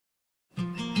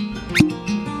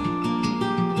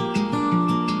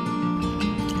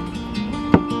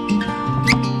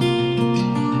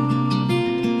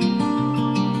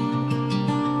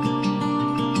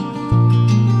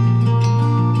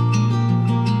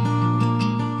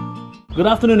Good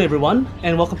afternoon everyone,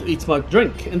 and welcome to Eat Smoke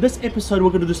Drink. In this episode we're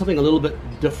going to do something a little bit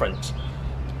different.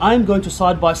 I'm going to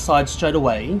side by side straight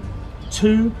away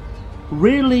two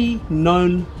really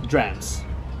known drams.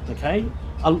 Okay,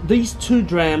 these two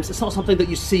drams, it's not something that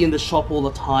you see in the shop all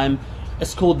the time.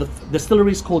 It's called, the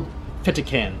distillery is called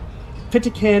Fettercairn.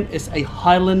 Fettercairn is a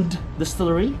Highland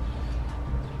distillery.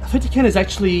 Fettercairn is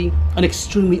actually an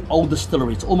extremely old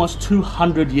distillery. It's almost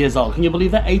 200 years old. Can you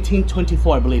believe that?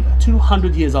 1824, I believe.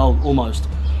 200 years old almost.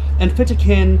 And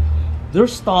Fettercairn, their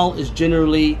style is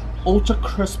generally ultra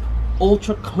crisp,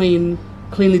 ultra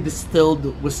cleanly distilled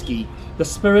whiskey. The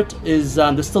spirit is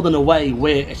distilled in a way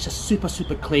where it's just super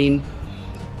clean.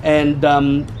 And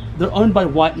they're owned by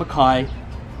White Mackay,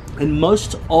 and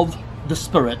most of the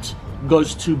spirit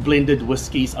goes to blended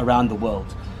whiskies around the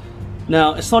world.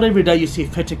 Now, it's not every day you see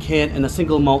Fettercairn in a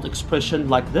single malt expression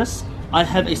like this. I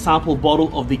have a sample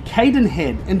bottle of the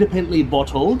Cadenhead, independently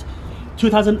bottled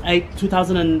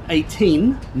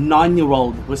 2018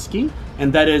 9-year-old whiskey,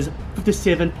 and that is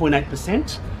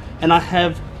 57.8%. And I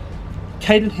have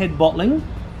Cadenhead bottling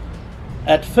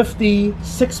at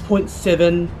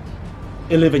 56.7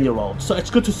 11-year-old. So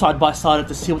it's good to side by side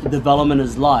to see what the development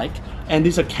is like. And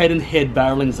these are Cadenhead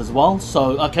barrelings as well,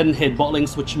 so Cadenhead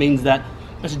bottlings, which means that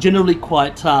it's generally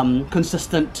quite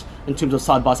consistent in terms of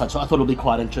side by side, so I thought it would be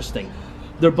quite interesting.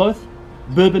 They're both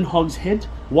Bourbon hogshead.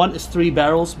 One is 3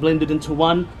 barrels blended into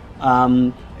one,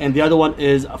 and the other one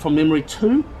is, from memory,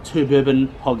 two Bourbon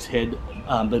hogshead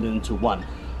blended into one.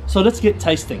 So let's get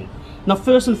tasting. Now,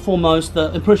 first and foremost,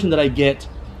 the impression that I get,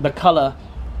 the color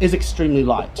is extremely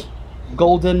light.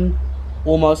 Golden,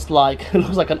 almost like, it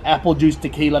looks like an apple juice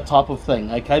tequila type of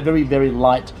thing, okay? Very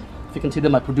light. If you can see that,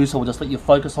 my producer will just let you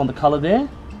focus on the color there.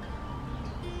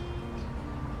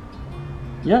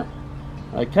 Yeah,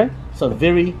 okay, so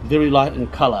very light in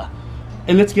color.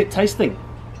 And let's get tasting.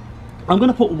 I'm going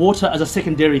to put water as a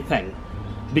secondary thing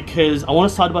because I want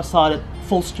to side by side at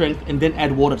full strength and then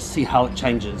add water to see how it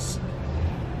changes.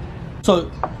 So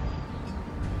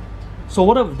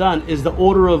what I've done is the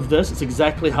order of this is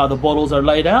exactly how the bottles are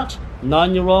laid out: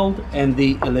 9-year-old and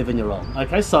the 11-year-old.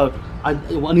 Okay, so I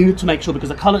needed to make sure, because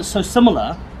the color is so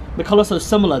similar,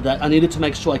 that I needed to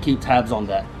make sure I keep tabs on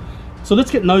that. So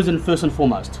let's get nose in first and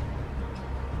foremost.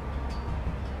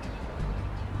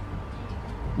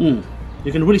 You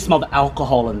can really smell the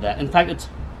alcohol in that. In fact,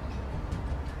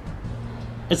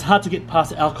 it's hard to get past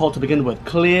the alcohol to begin with.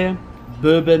 Clear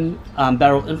bourbon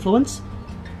barrel influence.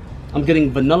 I'm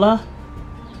getting vanilla,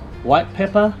 white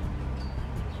pepper,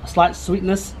 a slight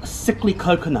sweetness, a sickly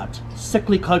coconut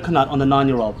on the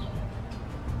 9-year-old.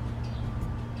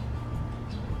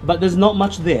 But there's not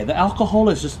much there. The alcohol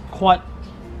is just quite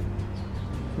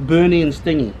burny and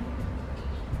stingy.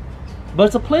 But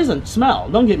it's a pleasant smell,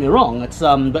 don't get me wrong. It's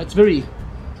but it's very,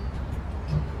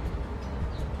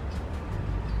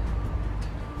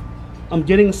 I'm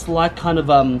getting slight kind of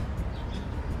a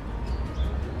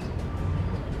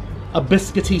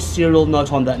biscuity cereal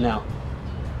note on that now.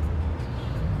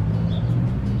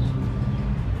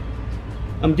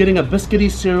 I'm getting a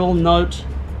biscuity cereal note,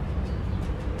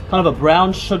 kind of a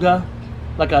brown sugar,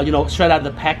 like a, straight out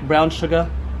of the pack brown sugar,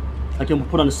 like you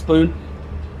put on a spoon.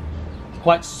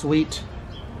 Quite sweet.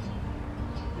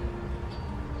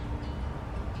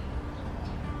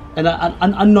 And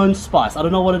an unknown spice, I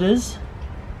don't know what it is.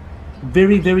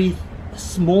 Very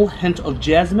small hint of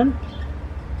jasmine.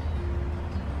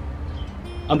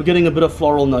 I'm getting a bit of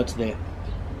floral notes there.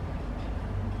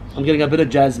 I'm getting a bit of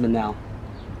jasmine now.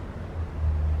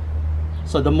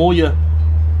 So the more you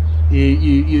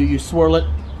swirl it,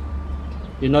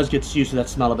 your nose gets used to that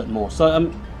smell a bit more.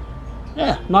 So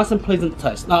yeah, nice and pleasant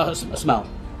taste. No, smell.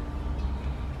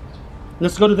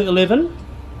 Let's go to the 11.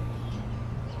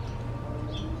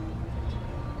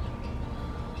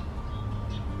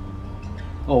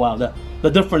 Oh wow, the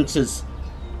difference is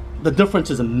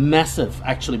massive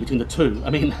actually between the two. I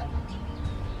mean,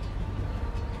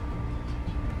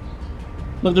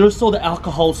 look, there is still the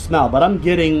alcohol smell, but I'm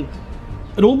getting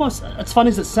it almost, it's funny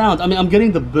as it sounds, I mean, I'm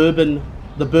getting the bourbon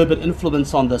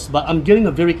influence on this, but I'm getting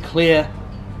a very clear,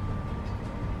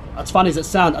 it's funny as it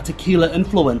sounds, a tequila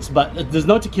influence, but there's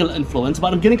no tequila influence,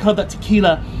 but I'm getting kind of that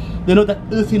tequila, that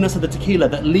earthiness of the tequila,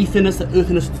 that leafiness, the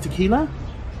earthiness of the tequila.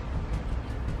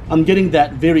 I'm getting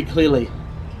that very clearly.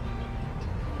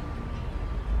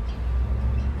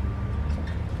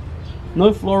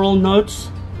 No floral notes.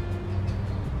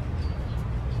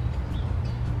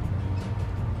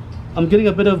 I'm getting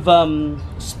a bit of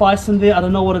spice in there. I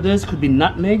don't know what it is. Could be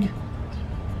nutmeg.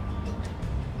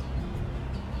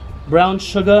 Brown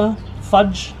sugar,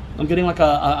 fudge. I'm getting like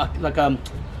a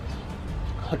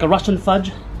Russian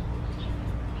fudge.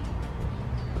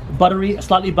 buttery,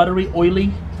 slightly buttery,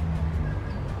 oily.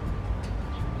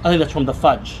 I think that's from the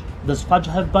fudge. Does fudge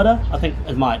have butter? I think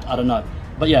it might, I don't know.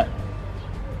 But yeah,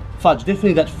 fudge,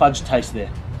 definitely that fudge taste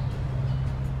there.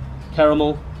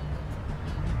 Caramel.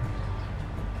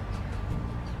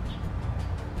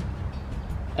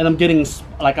 And I'm getting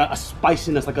like a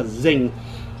spiciness, like a zing.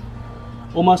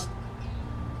 Almost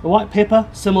a white pepper,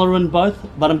 similar in both,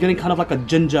 but I'm getting kind of like a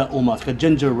ginger almost, like a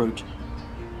ginger root.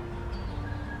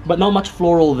 But not much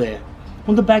floral there.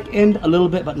 On the back end, a little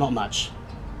bit, but not much.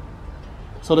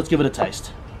 So let's give it a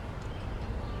taste.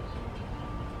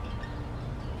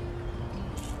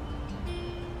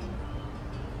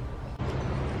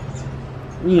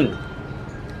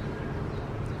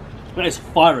 That is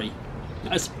fiery.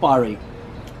 That is fiery.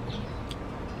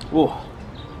 Oh,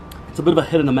 it's a bit of a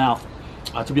hit in the mouth,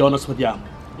 to be honest with you.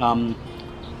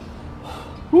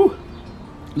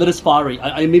 That is fiery.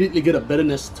 I immediately get a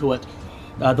bitterness to it.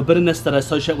 The bitterness that I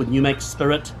associate with New Make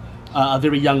Spirit, a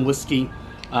very young whiskey.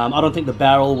 I don't think the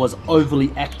barrel was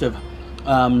overly active.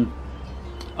 I'm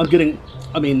getting,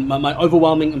 my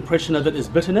overwhelming impression of it is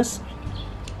bitterness,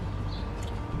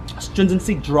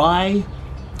 astringency, dry,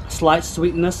 slight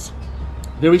sweetness,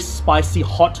 very spicy,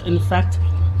 hot in fact.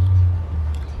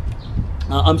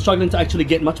 I'm struggling to actually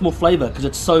get much more flavor because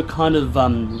it's so kind of,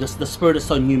 the spirit is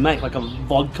so New Make, like a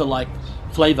vodka-like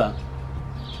flavor.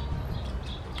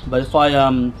 But if I,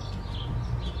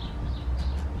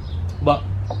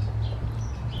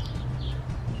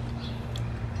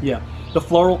 yeah, the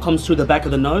floral comes through the back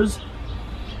of the nose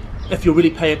if you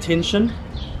really pay attention,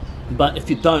 but if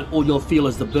you don't, all you'll feel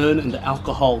is the burn and the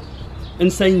alcohol. In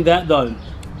saying that though,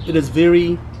 it is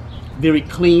very, very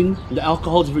clean. The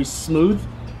alcohol is very smooth.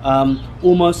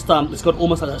 It's got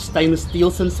almost like a stainless steel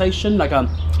sensation, like a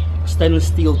stainless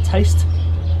steel taste,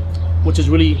 which is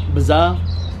really bizarre,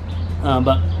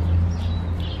 but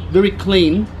very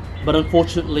clean, but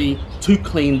unfortunately too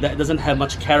clean that it doesn't have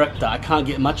much character. I can't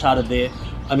get much out of there.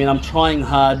 I mean, I'm trying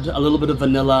hard, a little bit of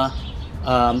vanilla,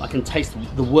 I can taste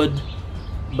the wood,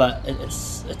 but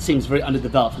it seems very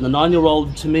underdeveloped. And the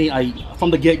 9-year-old, to me,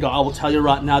 from the get-go, I will tell you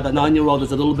right now, that 9-year-old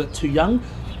is a little bit too young.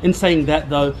 In saying that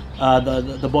though,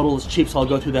 the bottle is cheap, so I'll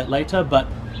go through that later, but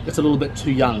it's a little bit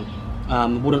too young.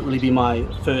 Wouldn't really be my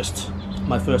first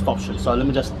option. So let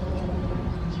me just,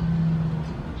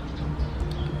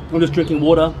 I'm just drinking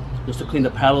water just to clean the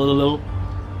palate a little.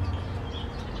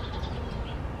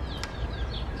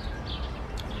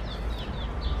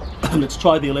 Let's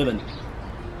try the 11.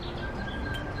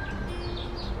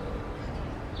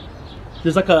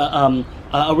 There's like a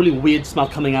really weird smell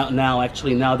coming out now,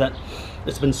 actually, now that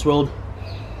it's been swirled.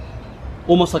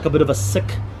 Almost like a bit of a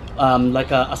sick,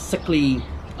 like a sickly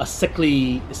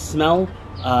smell,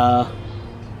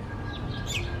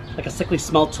 like a sickly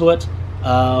smell to it.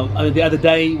 I mean, the other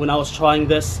day when I was trying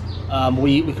this,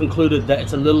 we concluded that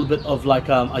it's a little bit of like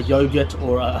a yogurt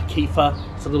or a kefir.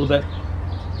 It's a little bit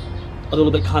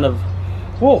kind of,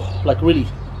 like really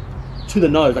to the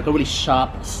nose, like a really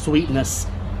sharp sweetness,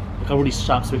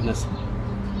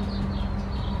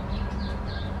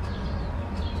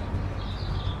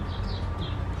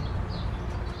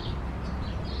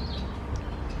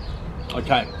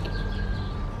 Okay,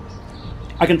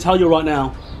 I can tell you right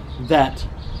now that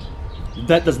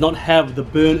does not have the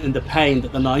burn and the pain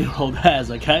that the 9-year-old has.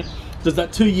 Okay, there's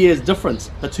that 2 years difference.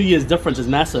 The 2 years difference is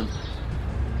massive.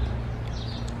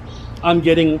 I'm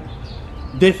getting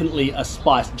definitely a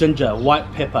spice, ginger,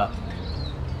 white pepper,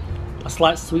 a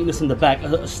slight sweetness in the back.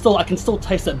 I can still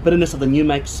taste that bitterness of the New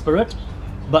Make Spirit,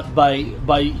 but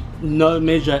by no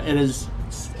measure it is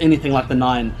anything like the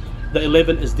 9. The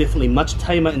 11 is definitely much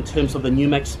tamer in terms of the New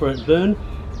Make Spirit burn.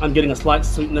 I'm getting a slight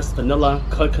sweetness, vanilla,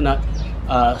 coconut,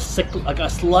 like a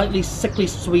slightly sickly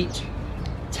sweet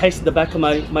taste in the back of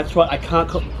my throat. I can't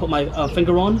put my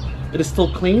finger on. It is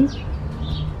still clean.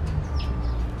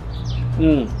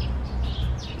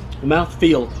 Mouth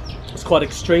feel is quite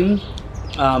extreme.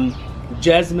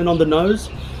 Jasmine on the nose,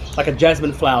 like a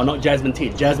jasmine flower, not jasmine tea,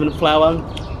 jasmine flower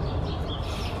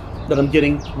that I'm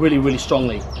getting really, really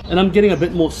strongly. And I'm getting a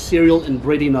bit more cereal and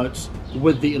bready notes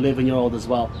with the 11-year-old as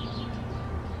well,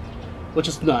 which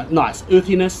is nice.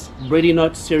 Earthiness, bready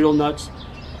notes, cereal notes,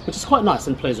 which is quite nice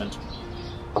and pleasant.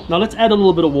 Now let's add a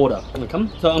little bit of water. Okay?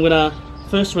 So I'm gonna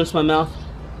first rinse my mouth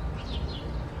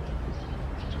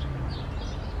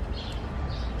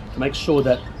to make sure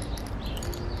that,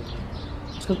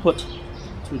 just gonna put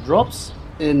 2 drops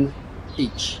in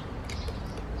each.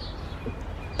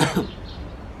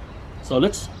 So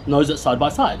let's nose it side by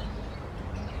side.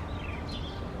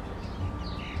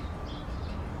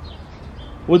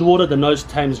 With water, the nose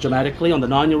tames dramatically. On the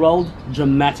 9-year-old,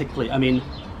 dramatically. I mean,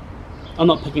 I'm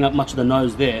not picking up much of the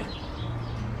nose there.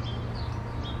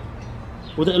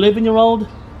 With the 11-year-old,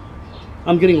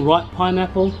 I'm getting ripe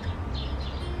pineapple,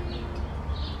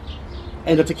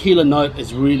 and the tequila note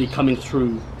is really coming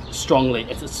through strongly.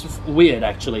 It's weird,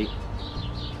 actually.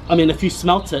 I mean, if you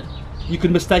smelt it, you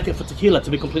could mistake it for tequila, to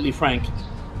be completely frank.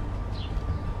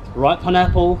 Ripe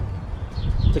pineapple,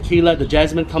 tequila, the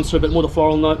jasmine comes through a bit more, the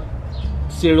floral note,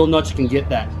 cereal notes, you can get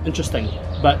that. Interesting.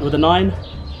 But with a 9,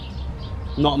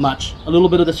 not much. A little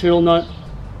bit of the cereal note,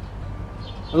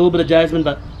 a little bit of jasmine,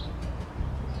 but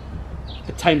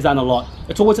it tames down a lot.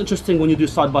 It's always interesting when you do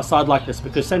side by side like this,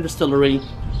 because same distillery,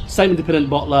 same independent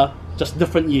bottler, just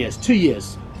different years. 2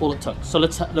 years, all it took. So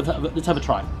let's have a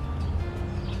try.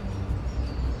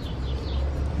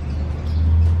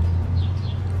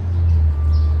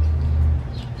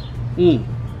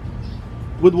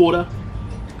 With water,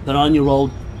 the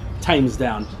 9-year-old tames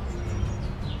down.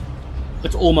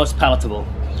 It's almost palatable.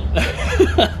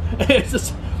 It's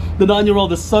just, the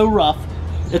 9-year-old is so rough,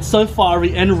 it's so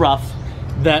fiery and rough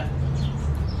that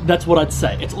that's what I'd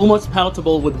say. It's almost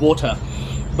palatable with water,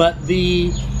 but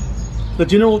the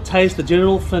general taste, the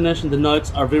general finish, and the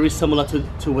notes are very similar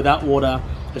to without water,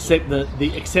 except that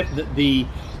the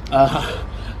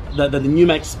new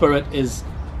make spirit is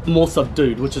more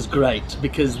subdued, which is great,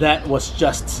 because that was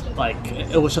just like,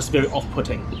 it was just very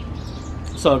off-putting.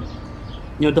 So,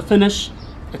 you know, the finish,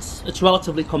 it's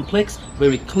relatively complex,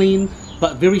 very clean,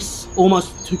 but very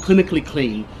almost too clinically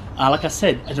clean. Like I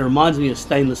said, it reminds me of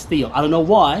stainless steel. I don't know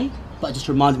why, but it just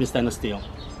reminds me of stainless steel.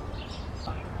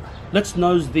 Let's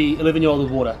nose the 11-year-old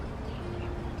with water.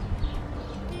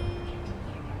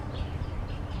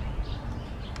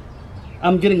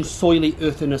 I'm getting soily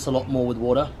earthiness a lot more with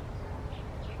water.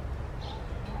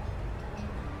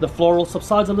 The floral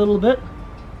subsides a little bit.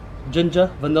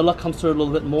 Ginger, vanilla comes through a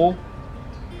little bit more.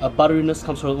 A butteriness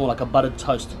comes through a little more, like a buttered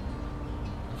toast.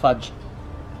 Fudge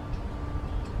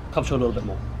comes through a little bit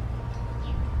more.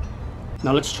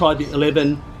 Now let's try the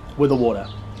 11 with the water.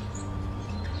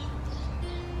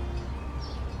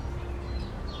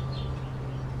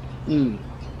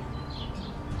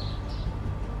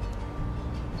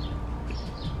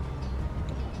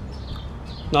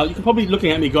 Now you can probably be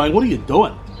looking at me going, what are you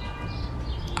doing?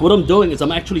 What I'm doing is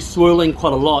I'm actually swirling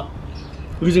quite a lot,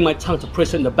 using my tongue to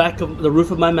press it in the back of the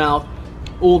roof of my mouth,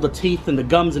 all the teeth and the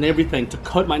gums and everything, to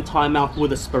coat my entire mouth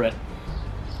with the spirit,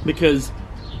 because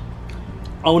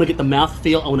I want to get the mouth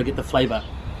feel, I want to get the flavor.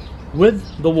 With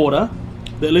the water,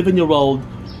 the 11-year-old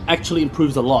actually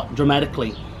improves a lot,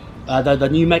 dramatically. The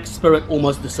new make spirit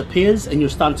almost disappears, and you're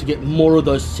starting to get more of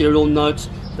those cereal notes,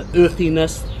 the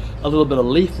earthiness, a little bit of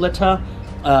leaf litter,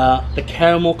 the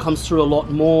caramel comes through a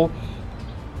lot more.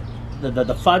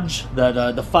 The fudge,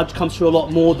 the fudge comes through a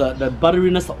lot more. The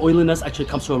butteriness, the oiliness actually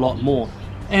comes through a lot more.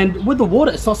 And with the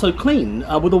water, it's not so clean.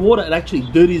 With the water, it actually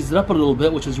dirties it up a little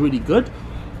bit, which is really good.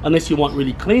 Unless you want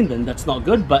really clean, then that's not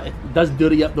good. But it does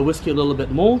dirty up the whiskey a little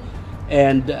bit more,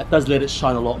 and it does let it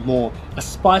shine a lot more. A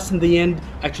spice in the end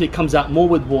actually comes out more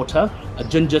with water. A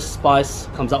ginger spice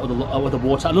comes out with the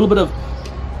water. A little bit of,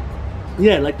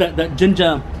 yeah, like that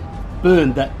ginger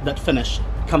burn, that finish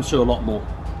comes through a lot more.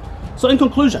 So in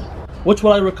conclusion, which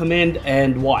would I recommend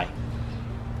and why?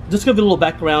 Just to give you a little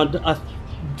background,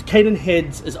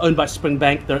 Cadenheads is owned by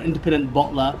Springbank. They're an independent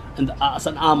bottler, and it's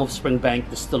an arm of Springbank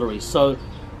Distillery. So,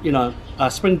 you know,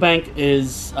 Springbank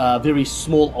is a very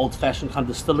small, old-fashioned kind of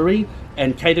distillery,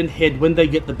 and Cadenhead, when they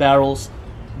get the barrels,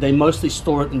 they mostly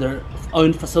store it in their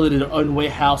own facility, their own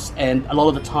warehouse, and a lot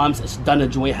of the times it's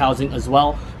dunnage warehousing as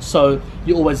well. So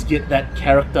you always get that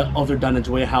character of their dunnage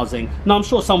warehousing. Now I'm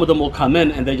sure some of them will come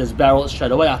in and they just barrel it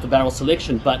straight away after barrel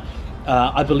selection, but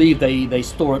I believe they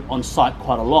store it on site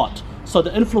quite a lot. So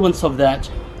the influence of that,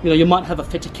 you know, you might have a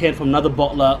Fettercairn from another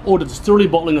bottler, or the distillery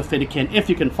bottling a Fettercairn, if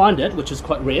you can find it, which is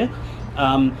quite rare.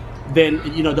 Then,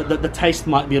 you know, the taste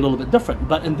might be a little bit different.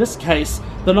 But in this case,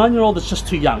 the 9-year-old is just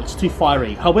too young, it's too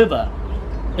fiery. However,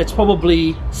 it's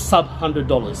probably sub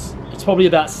 $100. It's probably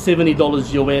about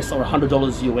 $70 US or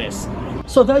 $100 US.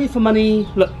 So value for money,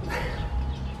 look,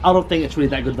 I don't think it's really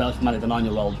that good value for money, the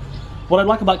 9-year-old. What I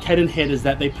like about Cadenhead is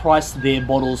that they price their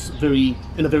bottles in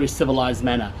a very civilized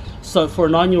manner. So for a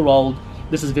 9-year-old,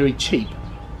 this is very cheap.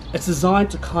 It's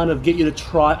designed to kind of get you to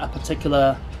try a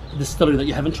particular distillery that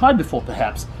you haven't tried before,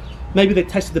 perhaps. Maybe they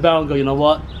tasted the barrel and go, you know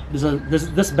what,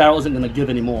 this barrel isn't going to give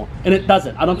anymore. And it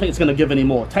doesn't. I don't think it's going to give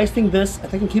anymore. Tasting this,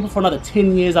 if they can keep it for another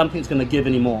 10 years, I don't think it's going to give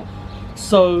anymore.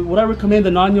 So would I recommend the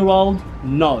 9-year-old?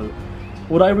 No.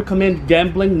 Would I recommend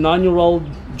gambling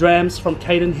 9-year-old drams from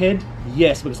Cadenhead?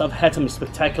 Yes, because I've had some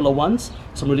spectacular ones,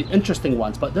 some really interesting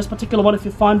ones. But this particular one, if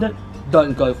you find it,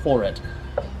 don't go for it.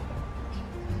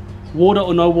 Water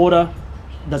or no water,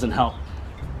 doesn't help.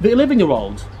 The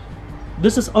 11-year-old,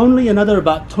 this is only another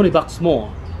about 20 bucks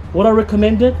more. Would I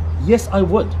recommend it? Yes, I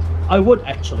would. I would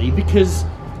actually, because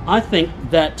I think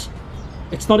that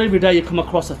it's not every day you come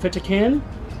across a Fettercairn,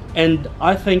 and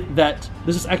I think that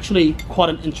this is actually quite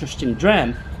an interesting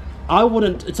dram.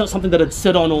 It's not something that I'd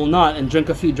sit on all night and drink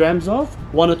a few drams of.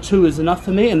 1 or 2 is enough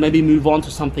for me, and maybe move on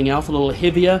to something else a little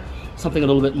heavier, something a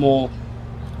little bit more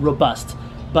robust.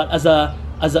 But as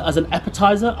an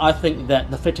appetizer, I think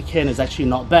that the Fettercairn is actually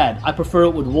not bad. I prefer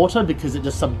it with water because it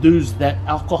just subdues that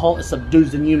alcohol, it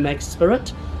subdues the new make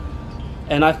spirit,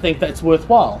 and I think that's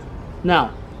worthwhile.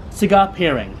 Now, cigar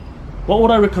pairing. What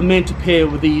would I recommend to pair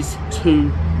with these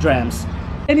 2 drams?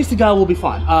 Any cigar will be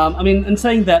fine. I mean, in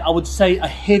saying that, I would say a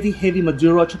heavy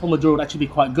Maduro, triple Maduro would actually be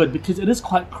quite good because it is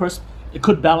quite crisp. It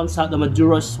could balance out the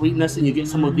Maduro sweetness, and you get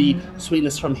some of the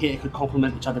sweetness from here. It could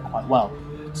complement each other quite well.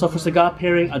 So for cigar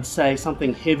pairing, I'd say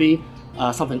something heavy,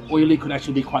 something oily could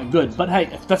actually be quite good. But hey,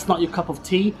 if that's not your cup of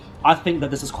tea, I think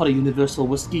that this is quite a universal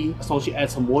whiskey, as long as you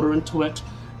add some water into it.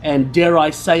 And dare I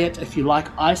say it, if you like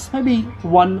ice, maybe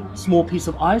 1 small piece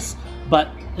of ice. But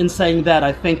in saying that,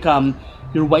 I think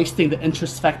you're wasting the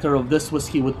interest factor of this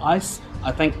whiskey with ice.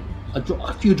 I think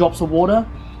a few drops of water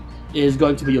is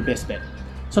going to be your best bet.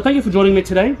 So thank you for joining me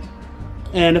today.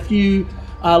 And if you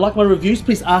like my reviews,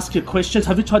 please ask your questions.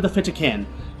 Have you tried the Fettercairn?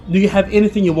 Do you have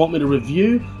anything you want me to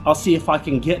review? I'll see if I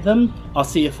can get them. I'll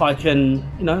see if I can,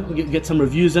 get some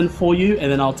reviews in for you,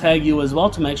 and then I'll tag you as well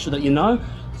to make sure that you know.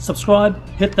 Subscribe,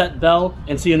 hit that bell,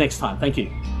 and see you next time. Thank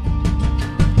you.